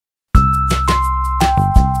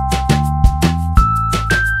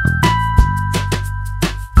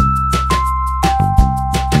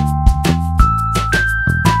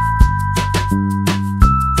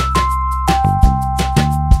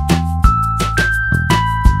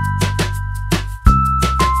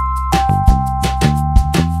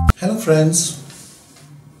friends,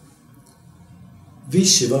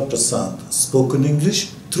 vsivaprasadtutor spoken English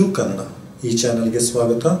through Kannada. ಈ ಚಾನೆಲ್ಗೆ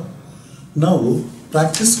ಸ್ವಾಗತ. ನಾವು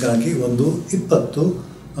ಪ್ರಾಕ್ಟೀಸ್ಗಾಗಿ ಒಂದು 20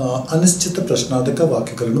 ಅನಿಶ್ಚಿತ ಪ್ರಶ್ನಾರ್ಥಕ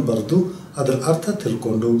ವಾಕ್ಯಗಳನ್ನು ಬರೆದು ಅದರ ಅರ್ಥ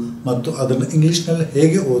ತಿಳ್ಕೊಂಡು ಮತ್ತು ಅದನ್ನು ಇಂಗ್ಲಿಷ್ನಲ್ಲಿ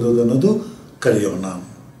ಹೇಗೆ ಓದೋದು ಅನ್ನೋದು ಕಲಿಯೋಣ.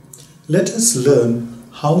 Let us learn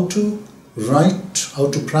how to write, how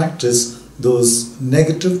to practice those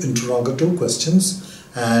negative interrogative questions,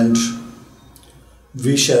 and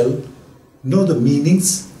we shall know the meanings,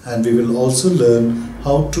 and we will also learn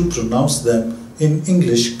how to pronounce them in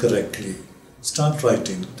English correctly. Start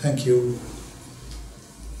writing. Thank you.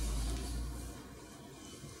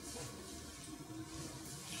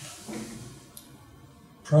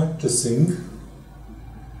 Practicing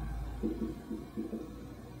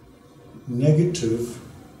negative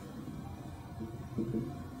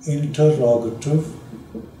interrogative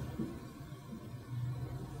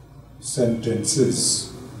sentences.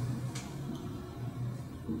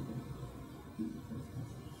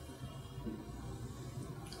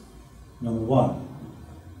 Number 1.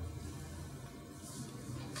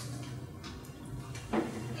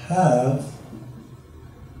 Have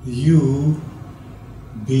you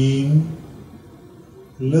been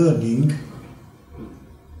learning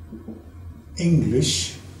English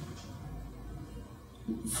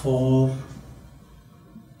for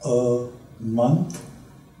a month?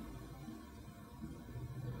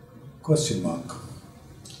 Question mark.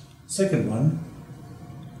 Second one.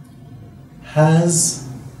 Has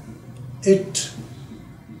it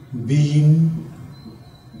been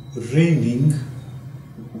raining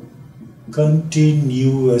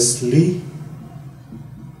continuously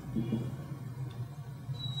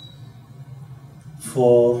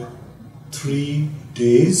for 3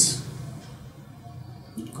 days?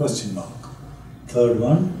 Question mark. Third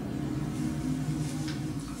one.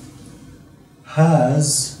 Has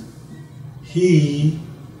he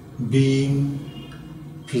been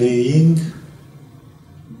playing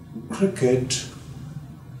cricket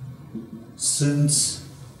since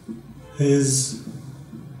his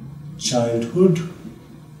childhood?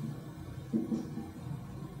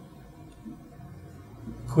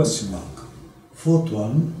 Question mark. Fourth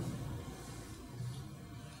one.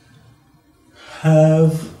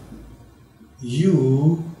 Have you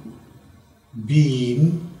been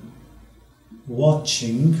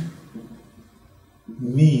watching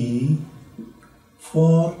me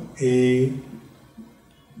for a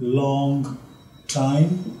long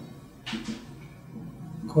time?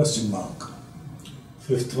 Question mark.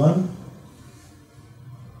 Fifth one.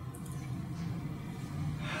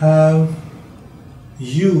 Have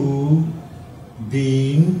you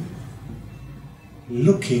been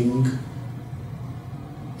looking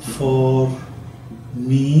for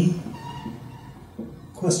me?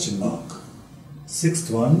 Question mark. Sixth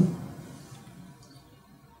one.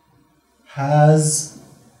 Has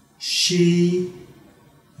she,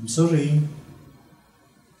 I'm sorry,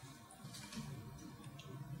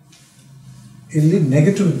 ಇಲ್ಲಿ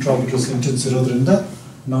negative interrogative sentence ಇರೋದ್ರಿಂದ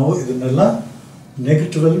ನಾವು ಇದನ್ನೆಲ್ಲ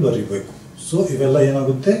negative ಅಲ್ಲಿ ಬರೀಬೇಕು. So ಇವೆಲ್ಲ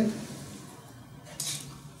ಏನಾಗುತ್ತೆ?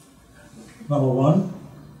 Number 1,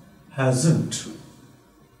 hasn't.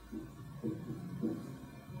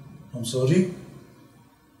 I'm sorry.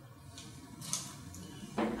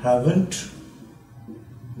 Haven't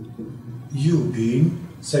you been?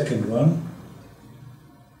 Second one.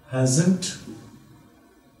 Hasn't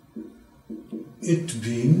it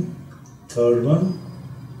been? Third one.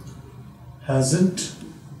 Hasn't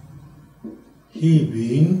he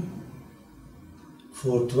been?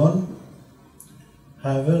 Fourth one.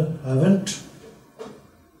 Haven't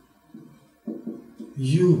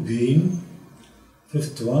you been?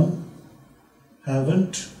 Fifth one.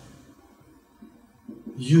 Haven't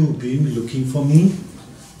you been looking for me?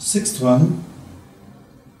 Sixth one.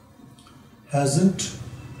 Hasn't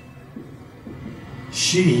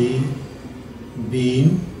she been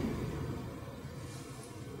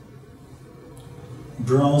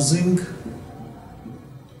browsing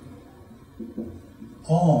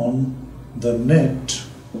on the net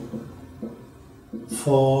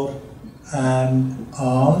for an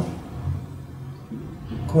hour?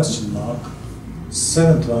 Question mark.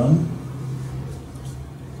 Seventh one.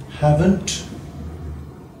 Haven't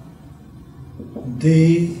they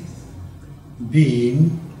been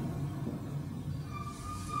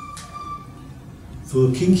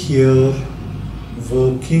working here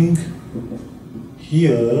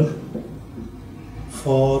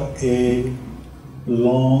for a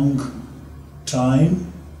long time?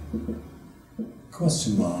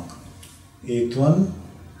 Question mark. Eighth one.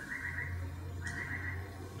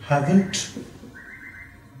 Haven't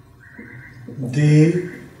they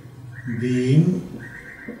been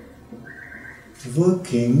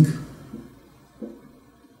working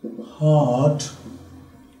hard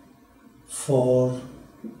for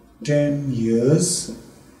 10 years?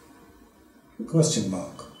 Question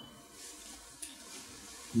mark.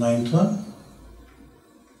 Ninth one.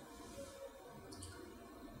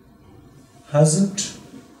 Hasn't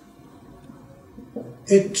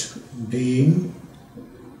it been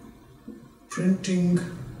printing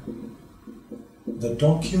the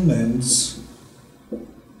documents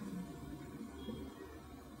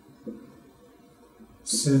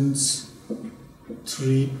since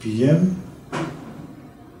 3 p.m?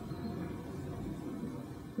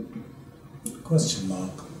 Question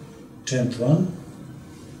mark. 10th one.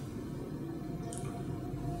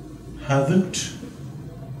 Haven't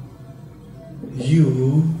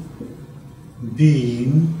you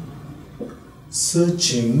been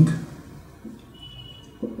searching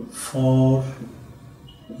for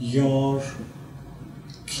your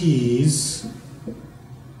keys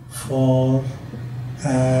for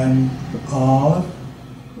an hour?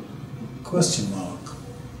 Question mark.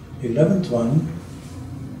 11th one.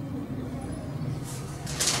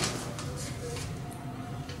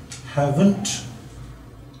 Haven't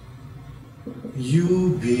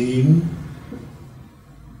you been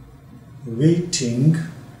waiting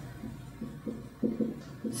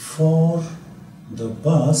for the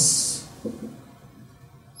bus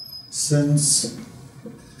since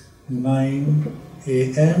 9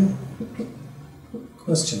 a.m?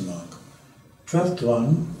 Question mark. 12th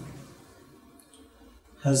one.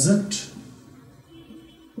 Hasn't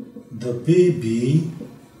the baby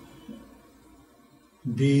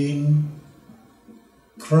been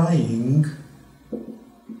crying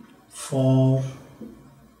for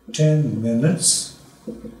 10 minutes?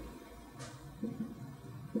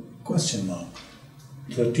 Question mark.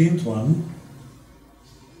 13th one.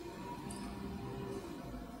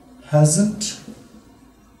 Hasn't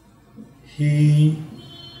he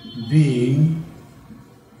been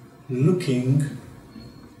looking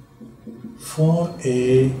for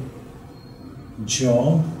a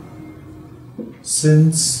job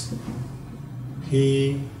since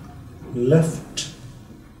he left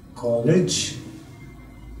college?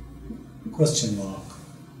 Question mark.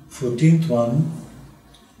 14th one.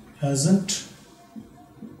 Hasn't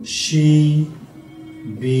she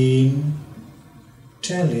been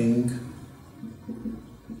telling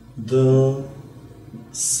the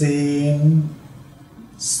same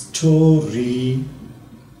story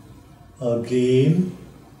again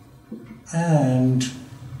and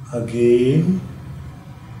again?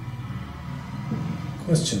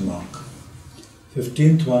 Question mark.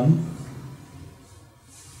 15th one.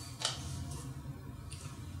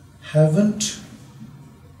 Haven't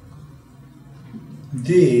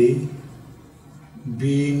they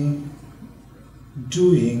been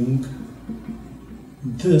doing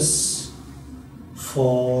this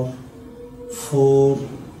for 4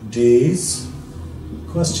 days?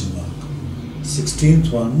 Question mark.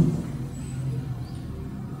 16th one.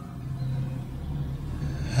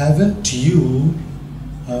 Haven't you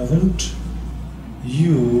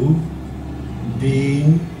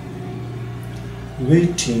been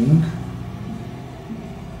waiting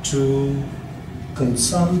to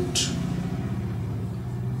consult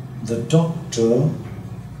the doctor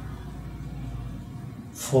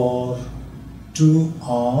for 2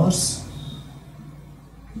 hours?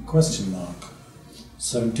 Question mark.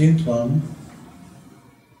 17th one.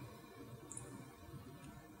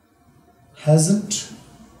 Hasn't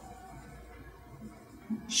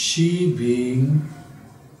she been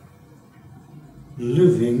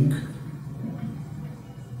living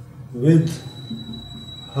with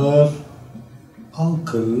her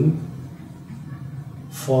uncle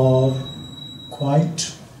for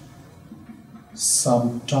quite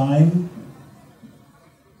some time?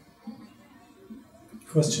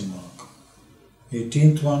 Question mark.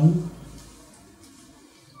 18th one.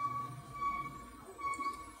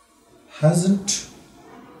 Hasn't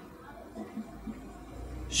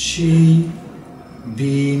she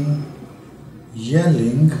been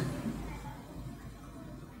yelling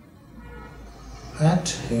at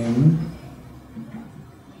him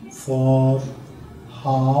for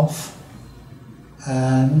half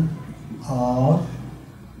an hour?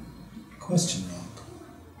 Question mark.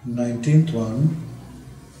 19th one.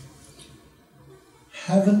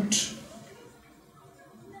 Haven't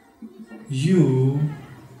you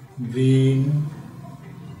been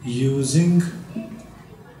using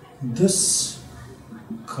this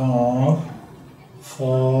car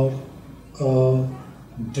for a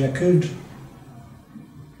decade?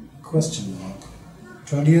 Question mark.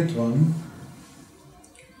 20th one.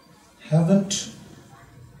 haven't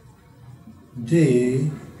they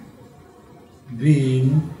been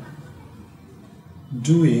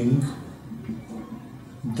doing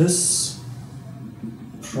this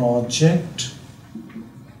project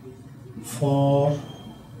for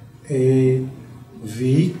a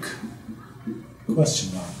week? Question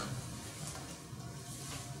mark.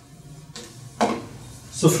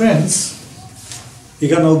 So friends,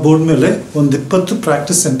 ಈಗ ನಾವು board ಮೇಲೆ ಒಂದು 20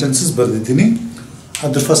 practice sentences ಬರೆದಿದ್ದೀನಿ.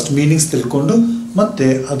 ಅದರ first meanings ತಿಳ್ಕೊಂಡು ಮತ್ತೆ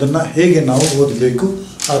ಅದನ್ನು ಹೇಗೆ ನಾವು ಓದಬೇಕು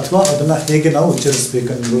ಅಥವಾ ಅದನ್ನು ಹೇಗೆ ನಾವು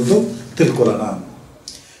ಉಚ್ಚರಿಸಬೇಕನ್ನೋದು ತಿಳ್ಕೊಳ್ಳೋಣ.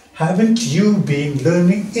 Haven't you been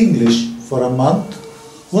learning English for a month?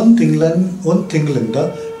 ಒಂದು ತಿಂಗಳಿಂದ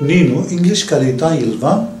ನೀನು ಇಂಗ್ಲಿಷ್ ಕಲಿತಾ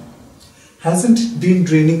ಇಲ್ವಾ? Hasn't it been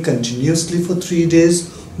raining continuously for 3 days?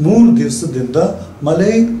 3 ದಿವಸದಿಂದ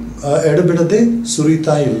ಮಳೆ ಎಡಬಿಡದೆ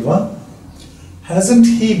ಸುರಿತಾ ಇಲ್ವಾ? Hasn't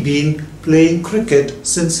he been playing cricket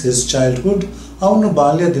since his childhood? ಅವನು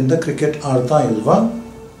ಬಾಲ್ಯದಿಂದ ಕ್ರಿಕೆಟ್ ಆಡ್ತಾ ಇಲ್ವಾ?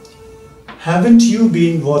 Haven't you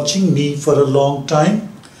been watching me for a long time?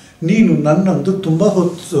 ನೀನು ನನ್ನನ್ನು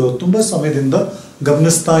ತುಂಬ ಸಮಯದಿಂದ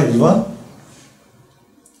ಗಮನಿಸ್ತಾ ಇಲ್ವಾ?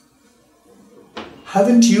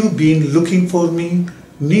 Haven't you been looking for me?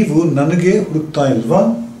 ನೀವು ನನಗೆ ಹುಡುಕ್ತಾ ಇಲ್ವಾ?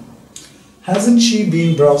 Hasn't she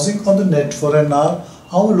been browsing on the net for an hour?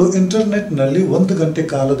 ಅವಳು ಇಂಟರ್ನೆಟ್ನಲ್ಲಿ 1 ಗಂಟೆ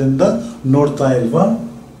ಕಾಲದಿಂದ ನೋಡ್ತಾ ಇಲ್ವಾ?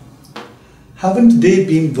 Haven't they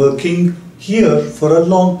been working here for a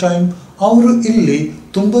long time? ಅವರು ಇಲ್ಲಿ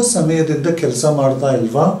ತುಂಬ ಸಮಯದಿಂದ ಕೆಲಸ ಮಾಡ್ತಾ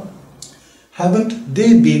ಇಲ್ವಾ? Haven't they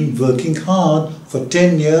been working hard for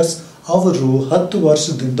 10 years? ಅವರು 10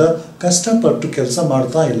 ವರ್ಷದಿಂದ ಕಷ್ಟಪಟ್ಟು ಕೆಲಸ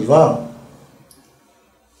ಮಾಡ್ತಾ ಇಲ್ವಾ?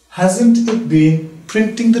 Hasn't it been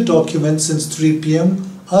printing the documents since 3 p.m?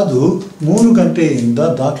 ಅದು 3 ಗಂಟೆಯಿಂದ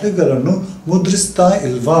ದಾಖಲೆಗಳನ್ನು ಮುದ್ರಿಸ್ತಾ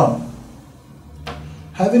ಇಲ್ವಾ?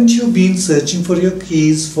 Haven't you been searching for your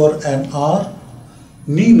keys for an hour?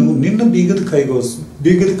 ನೀನು ನಿನ್ನ ಬೀಗದ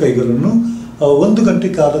ಕೈಗಳನ್ನು 1 ಗಂಟೆ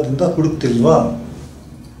ಕಾಲದಿಂದ ಹುಡುಕ್ತಿಲ್ವಾ?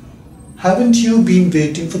 Haven't you been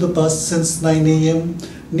waiting for the bus since 9 a.m?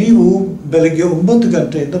 ನೀವು ಬೆಳಗ್ಗೆ 9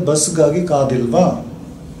 ಗಂಟೆಯಿಂದ ಬಸ್ಗಾಗಿ ಕಾದಿಲ್ವಾ?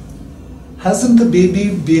 Hasn't the baby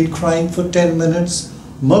been crying for 10 minutes?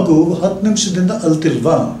 ಮಗು 10 ನಿಮಿಷದಿಂದ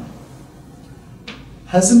ಅಳ್ತಿಲ್ವಾ?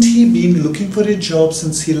 Hasn't he been looking for a job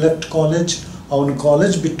since he left college? ಅವನು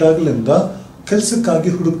ಕಾಲೇಜ್ ಬಿಟ್ಟಾಗಲಿಂದ ಕೆಲಸಕ್ಕಾಗಿ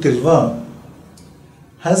ಹುಡುಕ್ತಿಲ್ವಾ?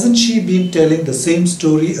 Hasn't she been telling the same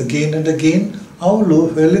story again and again? ಅವಳು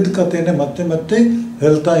ಹೇಳಿದ ಕಥೆನೇ ಮತ್ತೆ ಮತ್ತೆ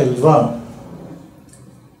ಹೇಳ್ತಾ ಇಲ್ವಾ?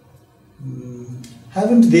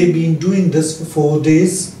 Haven't they been doing this for 4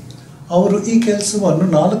 days? ಅವರು ಈ ಕೆಲಸವನ್ನು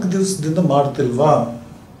 4 ದಿವಸದಿಂದ ಮಾಡ್ತಿಲ್ವಾ?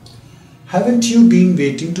 Haven't you been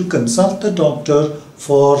waiting to consult the doctor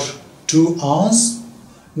for 2 hours?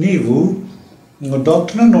 ನೀವು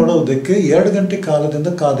ಡಾಕ್ಟರ್ನ ನೋಡೋದಕ್ಕೆ 2 ಗಂಟೆ ಕಾಲದಿಂದ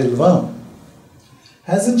ಕಾದಿಲ್ವಾ?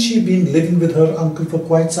 Hasn't she been living with her uncle for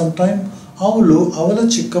quite some time? ಅವಳು ಅವಳ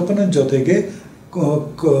ಚಿಕ್ಕಪ್ಪನ ಜೊತೆಗೆ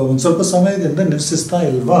ಒಂದು ಸ್ವಲ್ಪ ಸಮಯದಿಂದ ನಿವಸಿಸ್ತಾ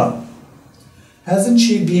ಇಲ್ವಾ? Hasn't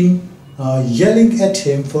she been yelling at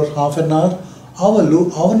him for half an hour? ಅವಳು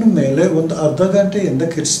ಅವನ ಮೇಲೆ ಒಂದು ಅರ್ಧ ಗಂಟೆಯಿಂದ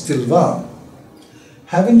ಕಿರ್ಚ್ತಿಲ್ವಾ?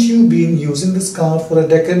 Haven't you been using this car for a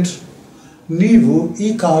decade? ನೀವು ಈ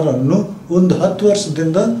ಕಾರನ್ನು ಒಂದು 10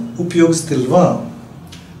 ವರ್ಷದಿಂದ ಉಪಯೋಗಿಸ್ತಿಲ್ವಾ?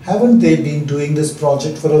 Haven't they been doing this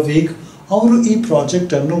project for a week? ಅವರು ಈ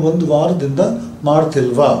ಪ್ರಾಜೆಕ್ಟ್ ಅನ್ನು 1 ವಾರದಿಂದ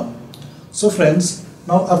ಮಾಡ್ತಿಲ್ವಾ? ಸೊ ಫ್ರೆಂಡ್ಸ್,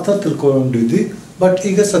 ನಾವು ಅರ್ಥ ತಿಳ್ಕೊಂಡಿದ್ವಿ. ಬಟ್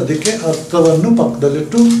ಈಗ ಸದ್ಯಕ್ಕೆ ಅರ್ಥವನ್ನು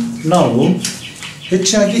ಪಕ್ಕದಲ್ಲಿಟ್ಟು ನಾವು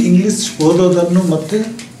ಹೆಚ್ಚಾಗಿ ಇಂಗ್ಲಿಷ್ ಓದೋದನ್ನು ಮತ್ತು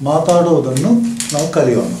ಮಾತಾಡೋದನ್ನು ನಾವು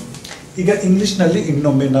ಕಲಿಯೋಣ. ಈಗ ಇಂಗ್ಲಿಷ್ನಲ್ಲಿ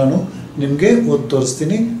ಇನ್ನೊಮ್ಮೆ ನಾನು ನಿಮಗೆ ಓದಿ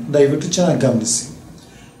ತೋರಿಸ್ತೀನಿ, ದಯವಿಟ್ಟು ಚೆನ್ನಾಗಿ ಗಮನಿಸಿ.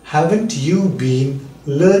 Haven't you been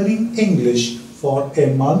learning English for a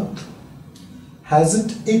month?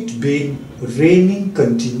 Hasn't it been raining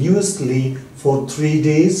continuously for 3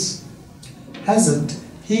 days? Hasn't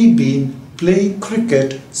he been playing cricket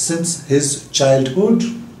since his childhood?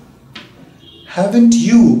 Haven't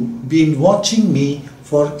you been watching me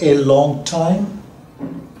for a long time?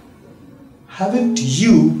 Haven't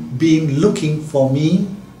you been looking for me?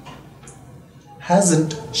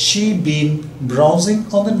 Hasn't she been browsing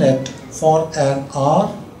on the net for an hour?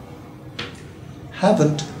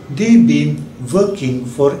 Haven't they been working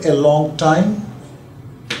for a long time?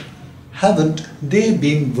 Haven't they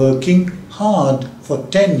been working hard for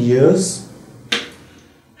 10 years?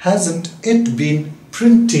 Hasn't it been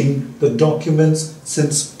printing the documents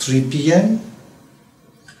since 3 p.m?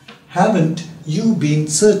 Haven't you been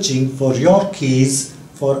searching for your keys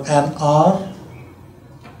for an hour?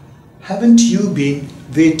 Haven't you been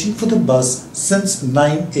waiting for the bus since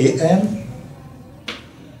 9 a.m?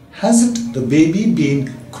 Hasn't the baby been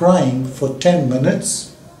crying for 10 minutes?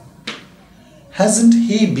 Hasn't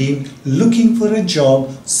he been looking for a job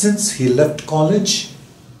since he left college?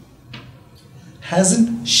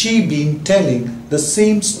 Hasn't she been telling the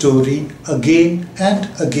same story again and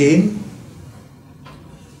again?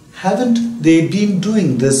 Haven't they been doing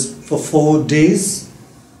this for 4 days?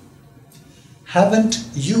 Haven't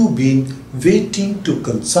you been waiting to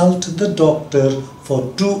consult the doctor for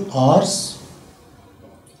 2 hours?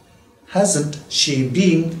 Hasn't she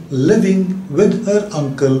been living with her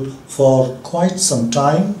uncle for quite some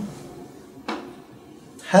time?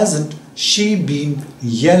 Hasn't she been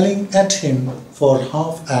yelling at him for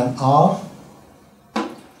half an hour?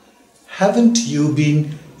 Haven't you been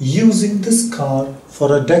using this car for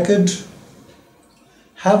a decade?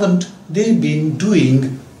 Haven't they been doing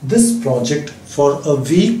this project for a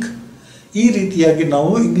week? ಈ ರೀತಿಯಾಗಿ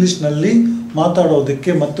ನಾವು ಇಂಗ್ಲಿಷ್ನಲ್ಲಿ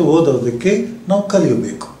ಮಾತಾಡೋದಕ್ಕೆ ಮತ್ತು ಓದೋದಕ್ಕೆ ನಾವು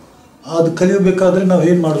ಕಲಿಯಬೇಕು. ಅದು ಕಲಿಯಬೇಕಾದ್ರೆ ನಾವು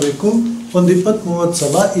ಏನು ಮಾಡಬೇಕು, ಒಂದು 20-30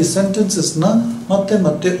 ಸಲ ಈ ಸೆಂಟೆನ್ಸಸ್ನ ಮತ್ತೆ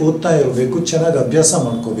ಮತ್ತೆ ಓದ್ತಾ ಇರಬೇಕು, ಚೆನ್ನಾಗಿ ಅಭ್ಯಾಸ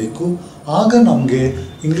ಮಾಡ್ಕೋಬೇಕು. ಆಗ ನಮಗೆ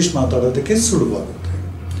ಇಂಗ್ಲಿಷ್ ಮಾತಾಡೋದಕ್ಕೆ ಸುಲಭವಾಗುತ್ತೆ.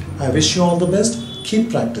 I wish you all the best. Keep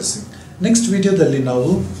practising. Next ವಿಡಿಯೋದಲ್ಲಿ ನಾವು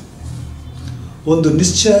ಒಂದು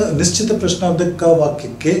ನಿಶ್ಚಿತ ಪ್ರಶ್ನಾರ್ಧಕ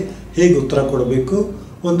ವಾಕ್ಯಕ್ಕೆ ಹೇಗೆ ಉತ್ತರ ಕೊಡಬೇಕು,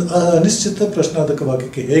 ಒಂದು ಅನಿಶ್ಚಿತ ಪ್ರಶ್ನಾರ್ಧಕ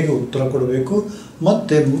ವಾಕ್ಯಕ್ಕೆ ಹೇಗೆ ಉತ್ತರ ಕೊಡಬೇಕು,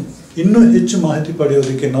 ಮತ್ತು ಇನ್ನೂ ಹೆಚ್ಚು ಮಾಹಿತಿ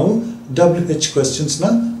ಪಡೆಯೋದಕ್ಕೆ ನಾವು WH ಕ್ವೆಶ್ಚನ್ಸ್ನ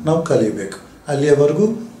ನಾವು ಕಲಿಯಬೇಕು. ಅಲ್ಲಿಯವರೆಗೂ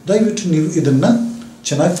ದಯವಿಟ್ಟು ನೀವು ಇದನ್ನು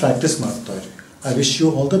ಚೆನ್ನಾಗಿ ಪ್ರಾಕ್ಟೀಸ್ ಮಾಡ್ತಾ ಇರಿ. I wish you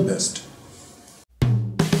all the best.